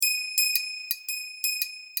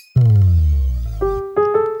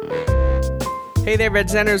Hey there, Veg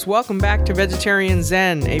Zeners. Welcome back to Vegetarian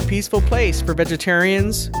Zen, a peaceful place for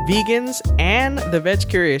vegetarians, vegans, and the veg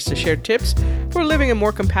curious to share tips for living a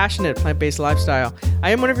more compassionate plant-based lifestyle. I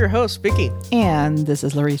am one of your hosts, Vicky. And this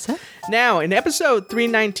is Larissa. Now, in episode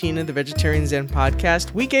 319 of the Vegetarian Zen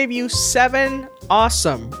podcast, we gave you 7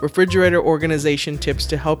 awesome refrigerator organization tips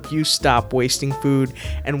to help you stop wasting food.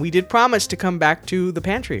 And we did promise to come back to the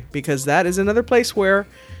pantry because that is another place where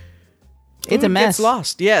it's a mess. Gets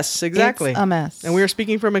lost. Yes, exactly. It's a mess. And we are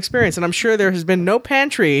speaking from experience. And I'm sure there has been no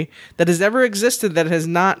pantry that has ever existed that has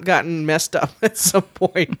not gotten messed up at some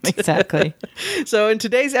point. Exactly. So in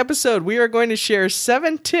today's episode, we are going to share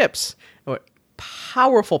 7 tips,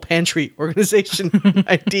 powerful pantry organization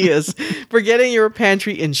ideas for getting your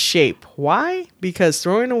pantry in shape. Why? Because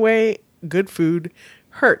throwing away good food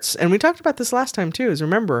hurts. And we talked about this last time too, is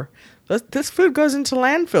remember, this food goes into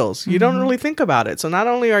landfills. You don't really think about it. So not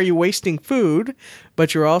only are you wasting food,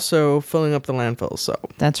 but you're also filling up the landfills. So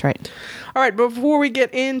that's right. All right. Before we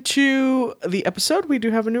get into the episode, we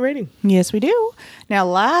do have a new rating. Yes, we do. Now,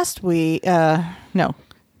 last week, no.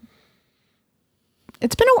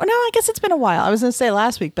 I guess it's been a while. I was going to say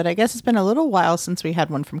last week, but I guess it's been a little while since we had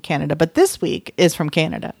one from Canada. But this week is from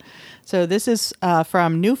Canada. So this is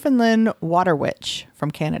from Newfoundland Water Witch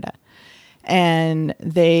from Canada. And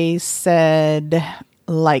they said,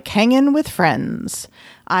 like hanging with friends.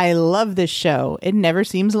 I love this show. It never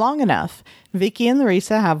seems long enough. Vicky and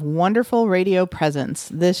Larissa have wonderful radio presence.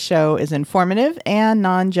 This show is informative and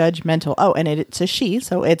non-judgmental. Oh, and it's a she,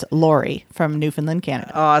 so it's Lori from Newfoundland,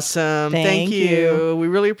 Canada. Awesome. Thank you. We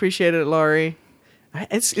really appreciate it, Lori.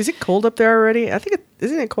 Is it cold up there already? I think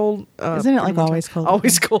isn't it cold? Isn't it like always cold?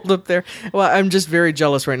 Always cold up there. Well, I'm just very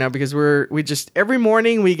jealous right now because we just every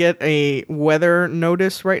morning we get a weather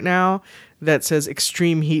notice right now that says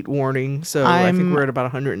extreme heat warning. So I think we're at about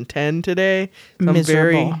 110 today. So I'm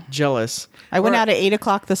very jealous. I went out at 8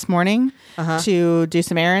 o'clock this morning to do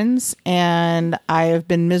some errands, and I have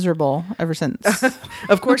been miserable ever since.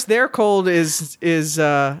 Of course, their cold is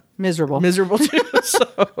miserable. Miserable too.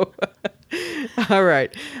 So. All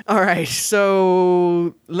right.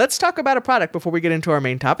 So let's talk about a product before we get into our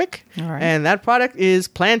main topic. All right. And that product is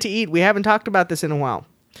Plan to Eat. We haven't talked about this in a while.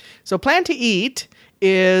 So Plan to Eat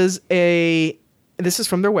this is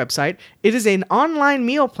from their website. It is an online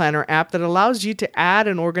meal planner app that allows you to add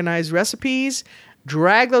and organize recipes,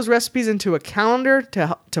 drag those recipes into a calendar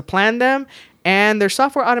to plan them, and their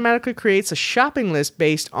software automatically creates a shopping list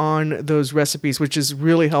based on those recipes, which is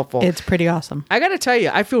really helpful. It's pretty awesome. I got to tell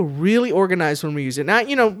you, I feel really organized when we use it.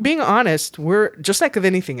 Now, being honest, we're just like with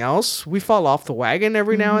anything else. We fall off the wagon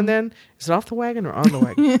every now and then. Is it off the wagon or on the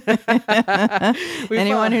wagon?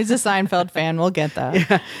 Anyone who's a Seinfeld fan will get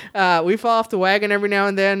that. Yeah. We fall off the wagon every now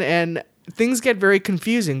and then, and things get very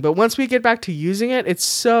confusing, but once we get back to using it, it's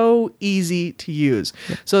so easy to use.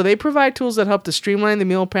 Yeah. So they provide tools that help to streamline the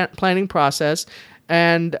meal planning process,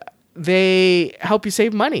 and they help you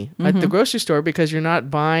save money at the grocery store because you're not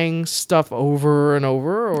buying stuff over and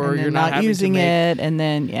over, or you're not using it, and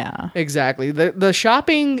then exactly. The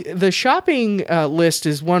shopping list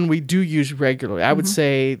is one we do use regularly. I would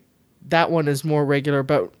say that one is more regular,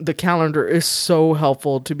 but the calendar is so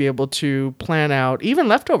helpful to be able to plan out even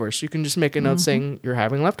leftovers. You can just make a note saying you're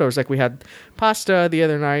having leftovers. Like we had pasta the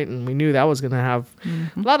other night, and we knew that was going to have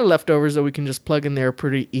a lot of leftovers that we can just plug in there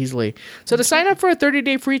pretty easily. So to sign up for a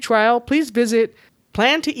 30-day free trial, please visit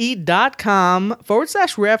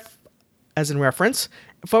plantoeat.com/ref, as in reference,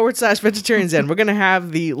 /Vegetarian Zen. We're going to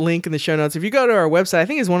have the link in the show notes. If you go to our website, I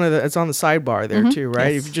think it's it's on the sidebar there too,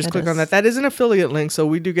 right? Yes, if you just click on that is an affiliate link, so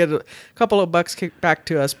we do get a couple of bucks kicked back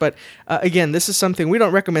to us. But again, this is something we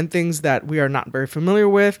don't recommend things that we are not very familiar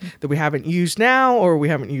with, that we haven't used now, or we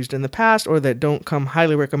haven't used in the past, or that don't come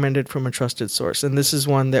highly recommended from a trusted source. And this is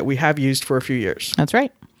one that we have used for a few years. That's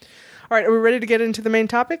right. All right, are we ready to get into the main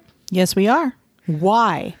topic? Yes, we are.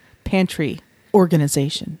 Why pantry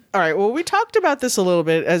organization? All right. Well, we talked about this a little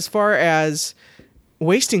bit as far as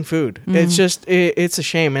wasting food. It's just, it's a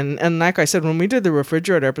shame. And like I said, when we did the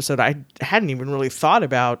refrigerator episode, I hadn't even really thought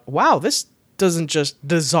about, wow, this doesn't just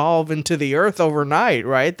dissolve into the earth overnight,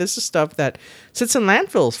 right? This is stuff that sits in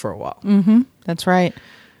landfills for a while. That's right.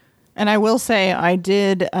 And I will say I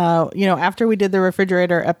did, after we did the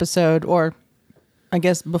refrigerator episode, or I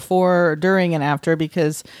guess before, during, and after,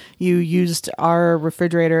 because you used our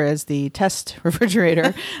refrigerator as the test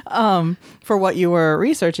refrigerator for what you were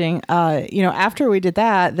researching. After we did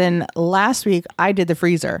that, then last week I did the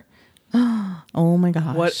freezer. Oh my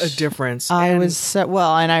gosh. What a difference. I was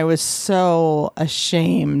so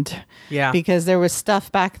ashamed. Yeah. Because there was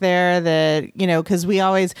stuff back there that, because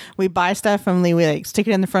we buy stuff and we like stick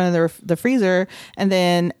it in the front of the freezer, and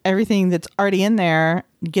then everything that's already in there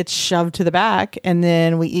gets shoved to the back, and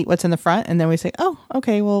then we eat what's in the front, and then we say, oh,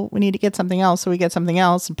 okay, well, we need to get something else. So we get something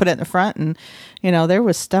else and put it in the front. And, there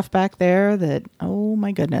was stuff back there that, oh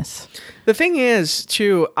my goodness. The thing is,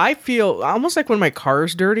 too, I feel almost like when my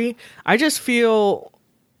car's dirty, I just feel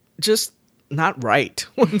just not right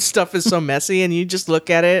when stuff is so messy, and you just look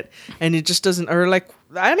at it and it just doesn't, or like,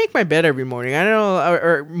 I make my bed every morning. I don't know,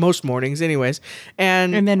 or most mornings anyways.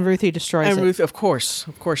 And then Ruthie destroys it. And Ruth, of course,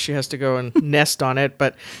 she has to go and nest on it.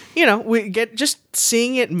 But, we get just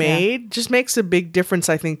seeing it made just makes a big difference,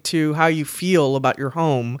 I think, to how you feel about your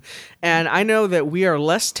home. And I know that we are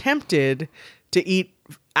less tempted to eat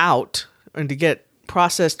out and to get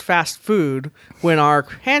processed fast food when our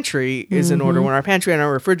pantry is in order, when our pantry and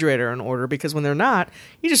our refrigerator are in order, because when they're not,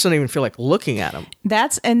 you just don't even feel like looking at them.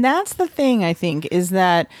 That's the thing, I think, is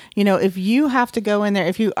that, if you have to go in there,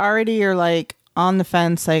 if you already are like on the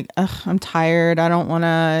fence, like, I'm tired, I don't want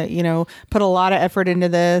to, put a lot of effort into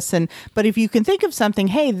this. But if you can think of something,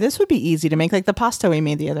 hey, this would be easy to make, like the pasta we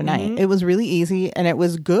made the other night. It was really easy and it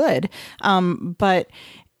was good. But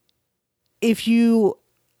if you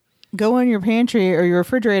go in your pantry or your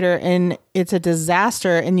refrigerator and it's a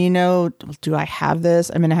disaster, and do I have this?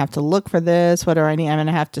 I'm going to have to look for this. What do I need? I'm going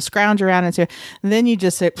to have to scrounge around and see. Then you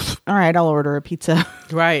just say, all right, I'll order a pizza.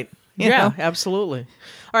 Right. Yeah, absolutely.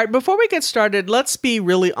 All right. Before we get started, let's be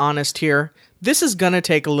really honest here. This is going to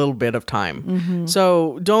take a little bit of time.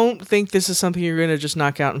 So don't think this is something you're going to just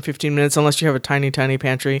knock out in 15 minutes unless you have a tiny, tiny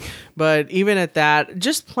pantry. But even at that,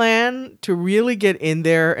 just plan to really get in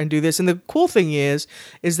there and do this. And the cool thing is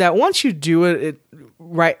that once you do it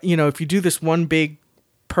right, if you do this one big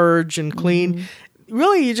purge and clean,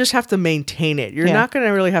 really you just have to maintain it. You're not going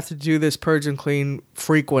to really have to do this purge and clean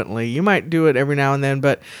frequently. You might do it every now and then,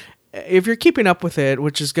 but if you're keeping up with it,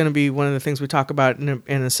 which is going to be one of the things we talk about in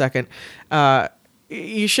a second,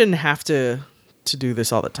 you shouldn't have to do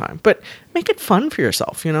this all the time. But make it fun for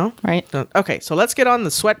yourself, Right. Okay, so let's get on the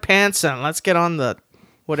sweatpants and let's get on the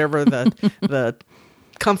whatever the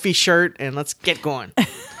comfy shirt, and let's get going.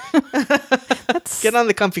 Get on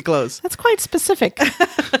the comfy clothes. That's quite specific.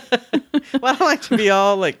 Well, I don't like to be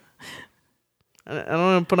all like, I don't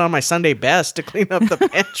want to put on my Sunday best to clean up the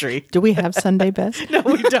pantry. Do we have Sunday best? No,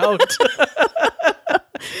 we don't.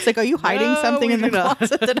 It's like, are you hiding something in the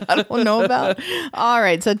closet that I don't know about? All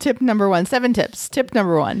right. So tip number 1, 7 tips. Tip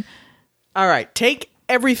number 1. All right. Take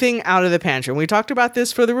everything out of the pantry. And we talked about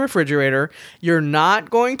this for the refrigerator. You're not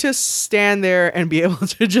going to stand there and be able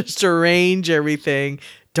to just arrange everything.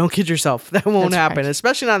 Don't kid yourself. That won't happen, right.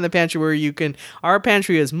 Especially not in the pantry where you can. Our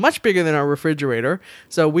pantry is much bigger than our refrigerator.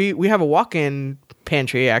 So we have a walk-in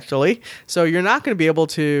pantry, actually. So you're not going to be able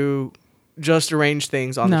to just arrange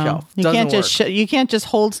things on the shelf. You can't just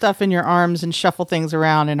hold stuff in your arms and shuffle things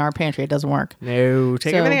around in our pantry. It doesn't work. No,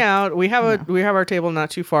 take everything out. We have our table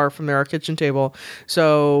not too far from there, our kitchen table.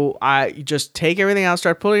 So I just take everything out,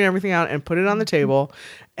 start pulling everything out, and put it on the table.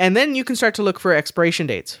 And then you can start to look for expiration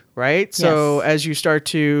dates, right? So as you start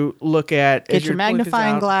to look at... Get your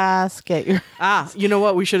magnifying glass, get your... you know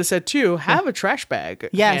what we should have said too? Have a trash bag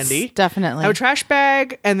handy. Yes, definitely. Have a trash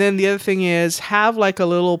bag, and then the other thing is have like a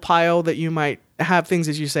little pile that you might have things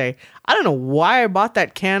that you say, I don't know why I bought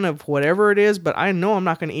that can of whatever it is, but I know I'm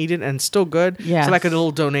not going to eat it and it's still good. Yes. So like a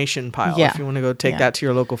little donation pile if you want to go take that to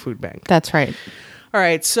your local food bank. That's right. All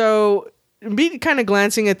right, so... be kind of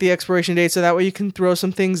glancing at the expiration date so that way you can throw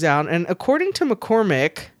some things out. And according to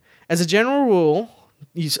McCormick, as a general rule,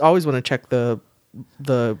 you always want to check the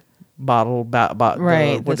bottle,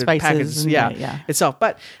 the spices, itself.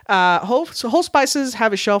 But whole spices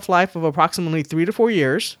have a shelf life of approximately 3 to 4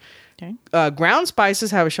 years. Okay. Ground spices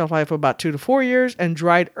have a shelf life of about 2 to 4 years, and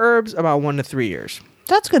dried herbs about 1 to 3 years.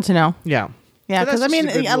 That's good to know. Yeah. Yeah, because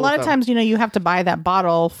a lot of times, you have to buy that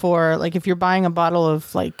bottle for, like, if you're buying a bottle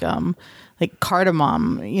of like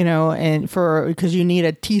cardamom, and because you need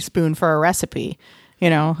a teaspoon for a recipe,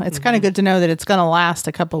 it's kind of good to know that it's going to last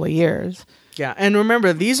a couple of years. Yeah, and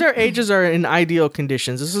remember, ages are in ideal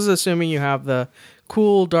conditions. This is assuming you have the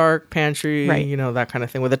cool, dark pantry, right. That kind of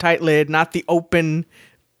thing with a tight lid, not the open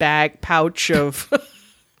bag pouch of.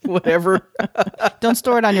 Whatever. Don't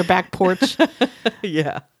store it on your back porch.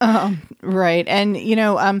 Yeah. Right. And, the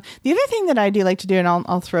other thing that I do like to do, and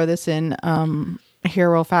I'll throw this in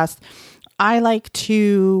here real fast. I like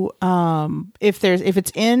to, if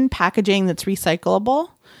it's in packaging that's recyclable,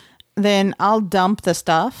 then I'll dump the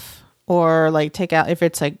stuff or like take out, if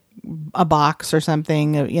it's like a box or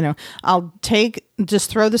something, I'll just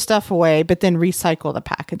throw the stuff away, but then recycle the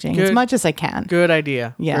packaging as much as I can. Good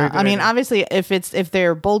idea. Yeah. I mean, obviously if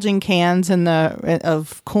they're bulging cans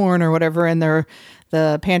of corn or whatever in the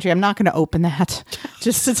pantry, I'm not going to open that.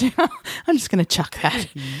 I'm just going to chuck that.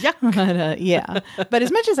 Yuck. But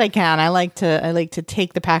as much as I can, I like to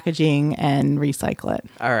take the packaging and recycle it.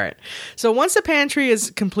 All right. So once the pantry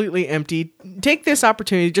is completely empty, take this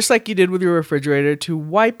opportunity, just like you did with your refrigerator, to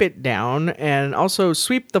wipe it down and also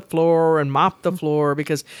sweep the floor and mop the floor,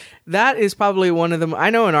 because that is probably one of them. I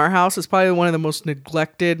know in our house, it's probably one of the most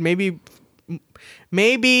neglected, maybe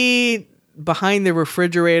behind the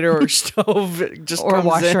refrigerator or stove, just or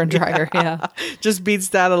washer and dryer. Yeah. Just beats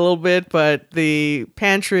that a little bit, but the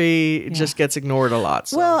pantry just gets ignored a lot.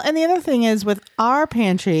 So. Well, and the other thing is, with our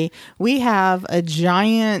pantry, we have a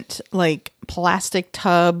giant plastic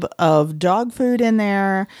tub of dog food in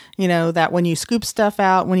there, that when you scoop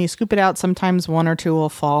it out, sometimes one or two will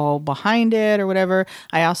fall behind it or whatever.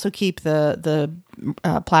 I also keep the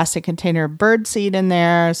plastic container of bird seed in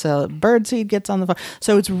there, so bird seed gets on the floor.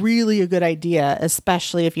 So it's really a good idea,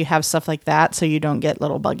 especially if you have stuff like that, so you don't get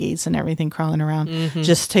little buggies and everything crawling around.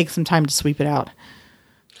 Just take some time to sweep it out.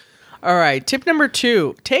 All right. Tip number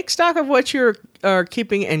 2, take stock of what you're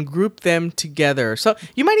keeping and group them together. So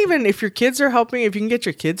you might even, if your kids are helping, if you can get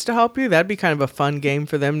your kids to help you, that'd be kind of a fun game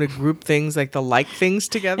for them to group things, like the things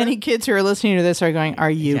together. Any kids who are listening to this are going,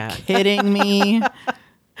 are you kidding me?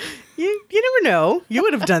 You never know. You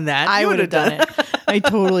would have done that. I would have done it. I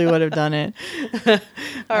totally would have done it.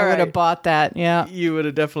 I would have bought that. Yeah. You would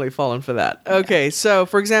have definitely fallen for that. Okay. So,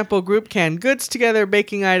 for example, group canned goods together,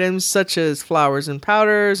 baking items such as flours and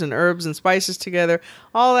powders and herbs and spices together.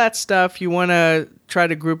 All that stuff, you want to try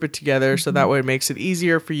to group it together so that way it makes it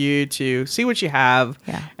easier for you to see what you have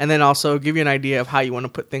and then also give you an idea of how you want to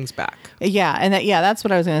put things back. Yeah, and that's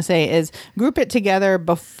what I was going to say is group it together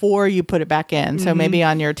before you put it back in. So maybe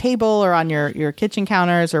on your table or on your kitchen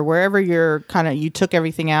counters or wherever you took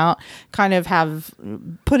everything out, kind of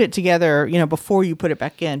put it together, before you put it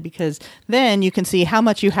back in, because then you can see how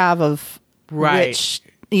much you have of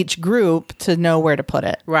each group to know where to put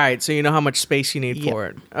it. Right. So you know how much space you need for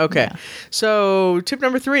it. Okay. Yeah. So tip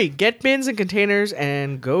number 3, get bins and containers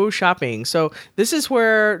and go shopping. So this is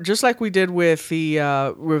where, just like we did with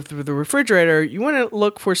the refrigerator, you want to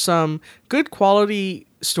look for some good quality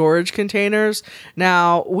storage containers.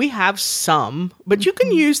 Now, we have some, but you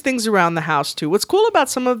can use things around the house too. What's cool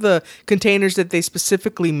about some of the containers that they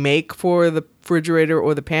specifically make for the refrigerator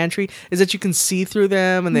or the pantry is that you can see through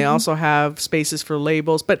them, and they also have spaces for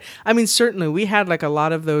labels. But I mean, certainly we had a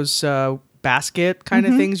lot of those basket kind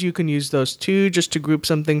of things. You can use those too, just to group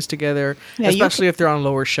some things together, especially if they're on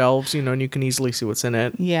lower shelves, and you can easily see what's in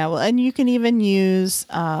it. Yeah, well, and you can even use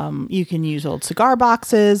old cigar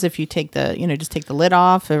boxes if you take just take the lid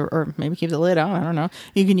off, or maybe keep the lid on. I don't know.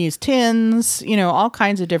 You can use tins, all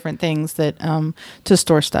kinds of different things that to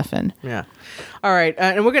store stuff in. Yeah. All right,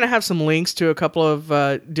 and we're going to have some links to a couple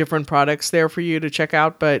of different products there for you to check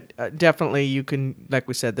out, but definitely you can, like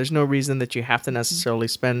we said, there's no reason that you have to necessarily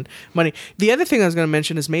spend money. The other thing I was going to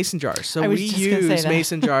mention is mason jars. So we use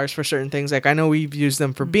mason jars for certain things. Like I know we've used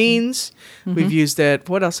them for beans. We've used it.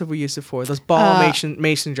 What else have we used it for? Those ball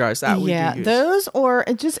mason jars that we do use. Those, or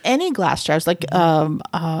just any glass jars, like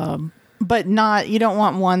but not, you don't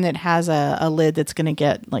want one that has a lid that's going to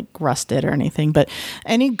get rusted or anything, but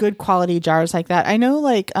any good quality jars like that. I know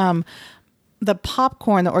the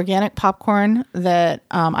popcorn, the organic popcorn that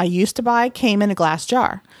I used to buy came in a glass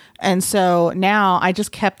jar. And so now I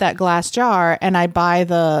just kept that glass jar, and I buy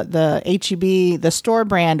the H-E-B, the store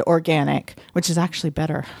brand organic, which is actually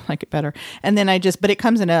better. I like it better. And then but it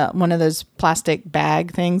comes in one of those plastic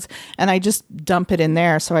bag things, and I just dump it in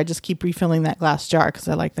there. So I just keep refilling that glass jar because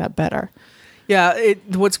I like that better. Yeah.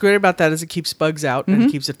 What's great about that is it keeps bugs out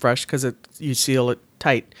and keeps it fresh because you seal it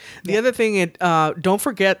tight. The other thing, don't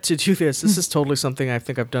forget to do this. This is totally something I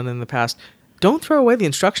think I've done in the past. Don't throw away the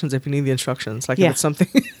instructions if you need the instructions. If it's something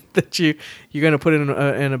that you're going to put in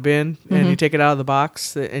a bin and you take it out of the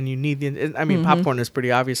box and you need popcorn is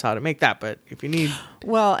pretty obvious how to make that, but if you need...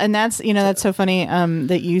 Well, and that's so funny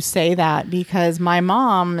that you say that, because my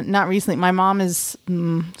mom, not recently, my mom is,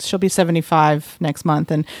 she'll be 75 next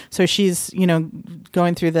month. And so she's,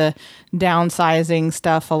 going through the downsizing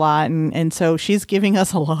stuff a lot. And so she's giving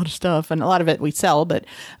us a lot of stuff, and a lot of it we sell, but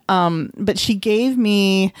she gave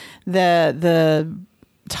me the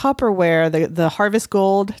Tupperware, the Harvest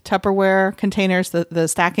Gold Tupperware containers, the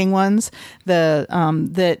stacking ones, that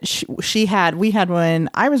we had when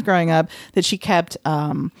I was growing up, that she kept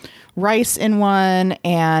rice in one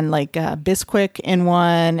and like Bisquick in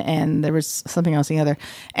one, and there was something else in the other.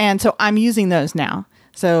 And so I'm using those now.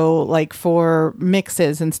 So like for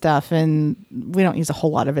mixes and stuff, and we don't use a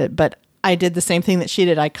whole lot of it, but I did the same thing that she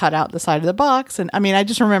did. I cut out the side of the box, and I mean, I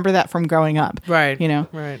just remember that from growing up. Right. You know.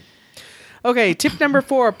 Right. Okay, tip number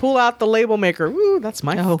 4, pull out the label maker. Ooh, that's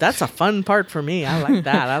a fun part for me. I like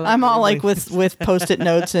that. I'm all like with Post-it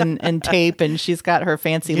notes and tape, and she's got her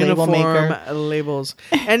fancy label maker. Labels.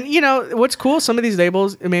 And you know, what's cool, some of these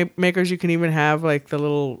labels makers, you can even have like the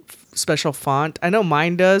little special font. I know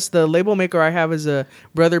mine does. The label maker I have is a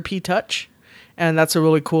Brother P Touch, and that's a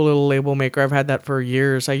really cool little label maker. I've had that for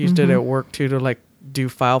years. I used it at work too, to like do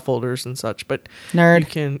file folders and such. But nerd. You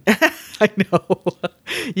can I know.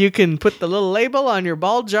 You can put the little label on your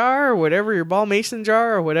ball jar or whatever, your ball mason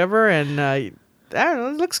jar or whatever, and I don't know,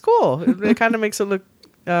 it looks cool. It kind of makes it look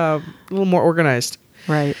a little more organized.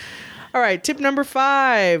 Right. All right, tip number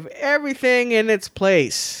 5, everything in its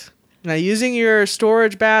place. Now, using your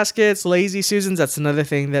storage baskets, Lazy Susans, that's another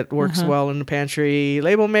thing that works well in the pantry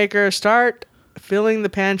label maker. Start filling the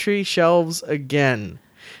pantry shelves again.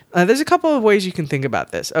 There's a couple of ways you can think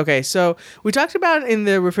about this. Okay, so we talked about in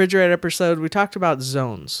the refrigerator episode, we talked about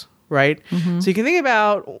zones, right? So you can think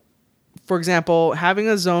about, for example, having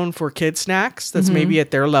a zone for kid snacks that's maybe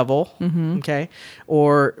at their level, okay?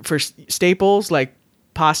 Or for staples like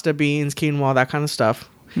pasta, beans, quinoa, that kind of stuff.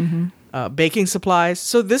 Baking supplies.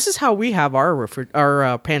 So this is how we have our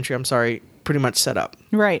pantry, pretty much set up.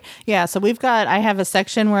 Right. Yeah. So I have a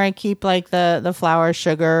section where I keep like the flour,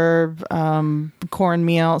 sugar,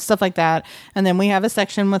 cornmeal, stuff like that. And then we have a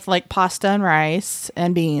section with like pasta and rice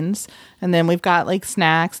and beans. And then we've got like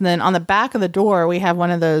snacks. And then on the back of the door, we have one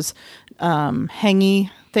of those hangy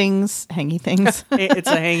things. It's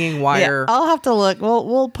a hanging wire. Yeah, I'll have to look.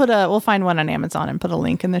 We'll find one on Amazon and put a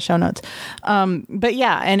link in the show notes. But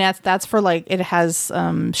yeah, and that's for like, it has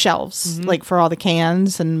shelves like for all the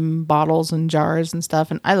cans and bottles and jars and stuff.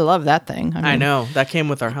 And I love that thing. I know that came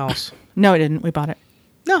with our house. No, it didn't. We bought it.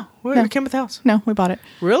 No, it came with the house. No, we bought it.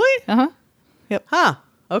 Really? Yep. Huh.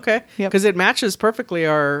 Okay. Yep. Because it matches perfectly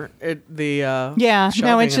yeah.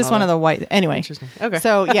 No, it's just one of the white. Anyway. Interesting. Okay.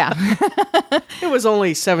 So yeah. It was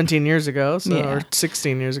only 17 years ago, or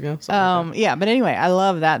 16 years ago. Like yeah. But anyway, I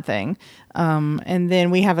love that thing. And then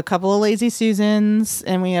we have a couple of Lazy Susans,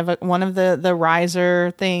 and we have one of the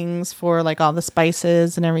riser things for like all the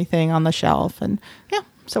spices and everything on the shelf, and yeah,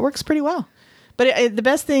 so it works pretty well. But the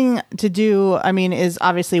best thing to do, I mean, is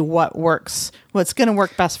obviously what's going to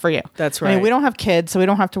work best for you. That's right. I mean, we don't have kids, so we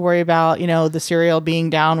don't have to worry about, the cereal being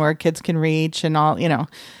down where kids can reach and all,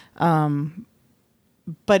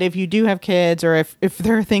 But if you do have kids, or if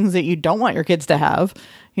there are things that you don't want your kids to have,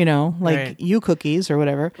 like you cookies or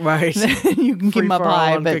whatever, right? You can keep them up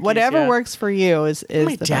high. But cookies, whatever works for you is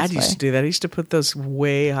my the dad best used way. to do that. He used to put those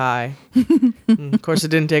way high. Of course, it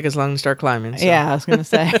didn't take as long to start climbing. So. Yeah, I was going to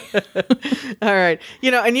say. All right.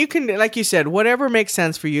 And you can, like you said, whatever makes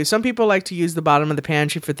sense for you. Some people like to use the bottom of the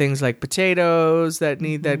pantry for things like potatoes that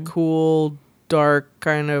need that cool, dark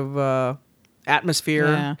kind of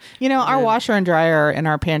atmosphere. Yeah. Our washer and dryer are in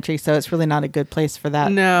our pantry, so it's really not a good place for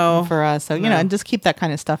that. No. For us. So, and just keep that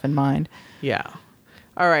kind of stuff in mind. Yeah.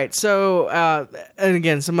 All right. So, and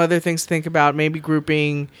again, some other things to think about, maybe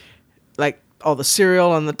grouping like all the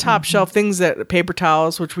cereal on the top shelf, things that paper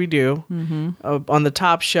towels, which we do on the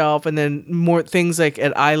top shelf, and then more things like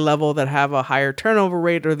at eye level that have a higher turnover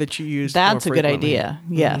rate or that you use. That's more a good idea.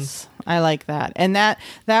 Yes. I like that. And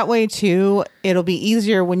that way too, it'll be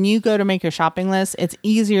easier when you go to make your shopping list. It's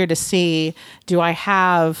easier to see, do I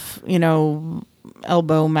have,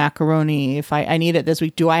 elbow macaroni if I need it this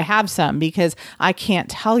week? Do I have some? Because I can't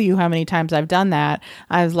tell you how many times I've done that.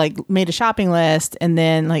 I've like made a shopping list and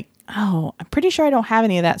then like, oh, I'm pretty sure I don't have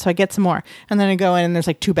any of that, so I get some more. And then I go in and there's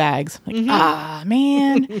like 2 bags. Like,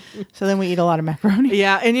 man. So then we eat a lot of macaroni.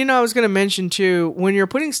 Yeah, and I was going to mention too, when you're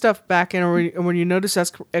putting stuff back in, or when you notice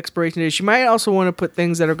expiration dates, you might also want to put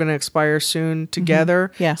things that are going to expire soon together,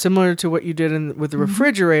 similar to what you did with the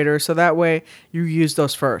refrigerator, so that way you use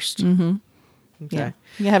those first. Okay. Yeah.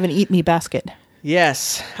 You have an eat me basket.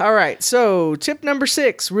 Yes. All right. So tip number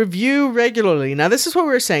 6, review regularly. Now, this is what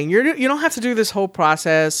we were saying. You don't have to do this whole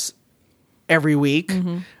process every week,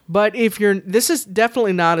 but this is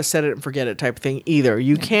definitely not a set it and forget it type of thing either.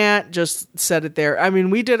 You can't just set it there. I mean,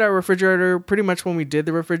 we did our refrigerator pretty much when we did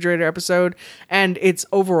the refrigerator episode, and it's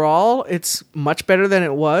much better than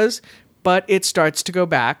it was, but it starts to go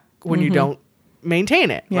back when you don't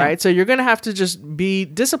maintain it, right? So you're going to have to just be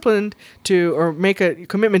disciplined or make a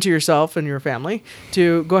commitment to yourself and your family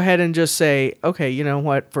to go ahead and just say, okay, you know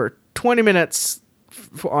what, for 20 minutes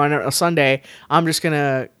on a Sunday, I'm just going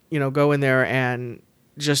to go in there and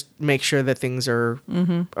just make sure that things are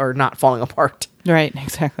not falling apart. Right,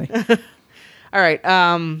 exactly. All right.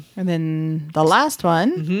 And then the last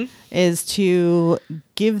one is to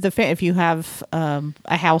give if you have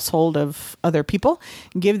a household of other people,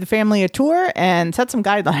 give the family a tour and set some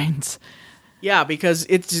guidelines. Yeah, because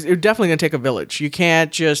it's definitely going to take a village. You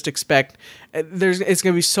can't just expect it's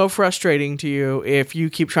going to be so frustrating to you if you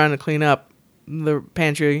keep trying to clean up the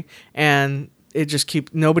pantry and it just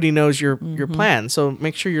nobody knows your plan. So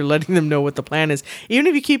make sure you're letting them know what the plan is. Even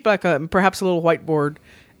if you keep like perhaps a little whiteboard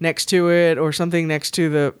next to it or something next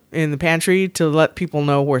to in the pantry to let people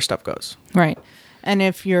know where stuff goes. Right. And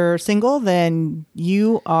if you're single, then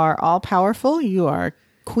you are all powerful. You are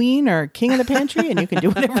queen or king of the pantry and you can do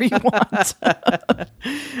whatever you want.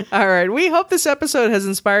 All right. We hope this episode has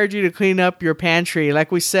inspired you to clean up your pantry.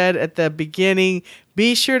 Like we said at the beginning,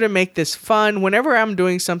 be sure to make this fun. Whenever I'm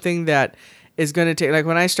doing something that is going to take, like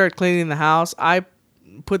when I start cleaning the house, I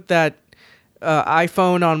put that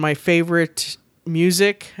iPhone on my favorite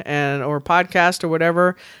music or podcast or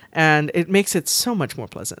whatever, and it makes it so much more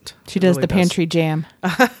pleasant. She does the pantry jam.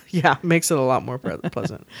 Yeah, makes it a lot more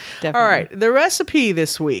pleasant. All right, the recipe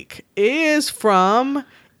this week is from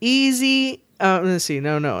Easy. Let's see.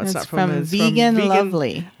 No, it's not from Vegan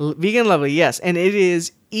Lovely. Vegan Lovely, yes, and it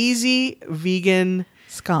is Easy Vegan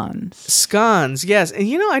Scones, yes.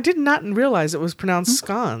 And I did not realize it was pronounced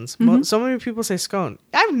scones. So many people say scone.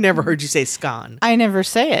 I've never heard you say scone. I never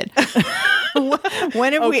say it.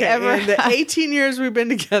 When have we ever? In the 18 years we've been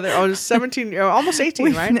together, 17, almost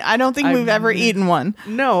 18, right? I don't think we've ever eaten one.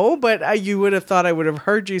 No, but you would have thought I would have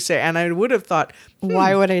heard you say, and I would have thought,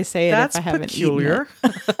 why would I say it if I haven't peculiar.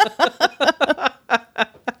 eaten it?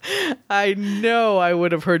 I know I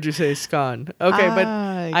would have heard you say scone. Okay, but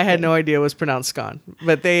I had no idea it was pronounced scone.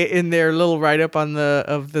 But they, in their little write-up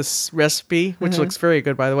of this recipe, which looks very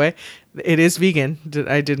good, by the way, it is vegan.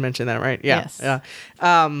 I did mention that, right? Yeah. Yes.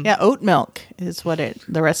 Yeah. Oat milk is what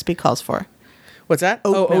the recipe calls for. What's that?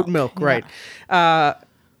 Oat milk, right. Yeah.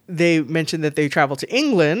 They mentioned that they traveled to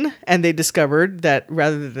England and they discovered that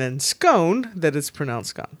rather than scone, that it's pronounced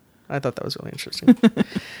scone. I thought that was really interesting.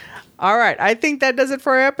 All right. I think that does it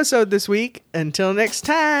for our episode this week. Until next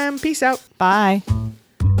time, peace out. Bye.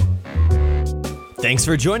 Thanks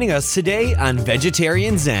for joining us today on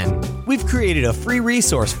Vegetarian Zen. We've created a free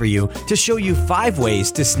resource for you to show you 5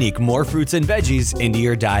 ways to sneak more fruits and veggies into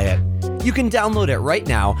your diet. You can download it right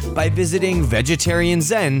now by visiting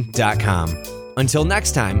vegetarianzen.com. Until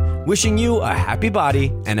next time, wishing you a happy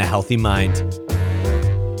body and a healthy mind.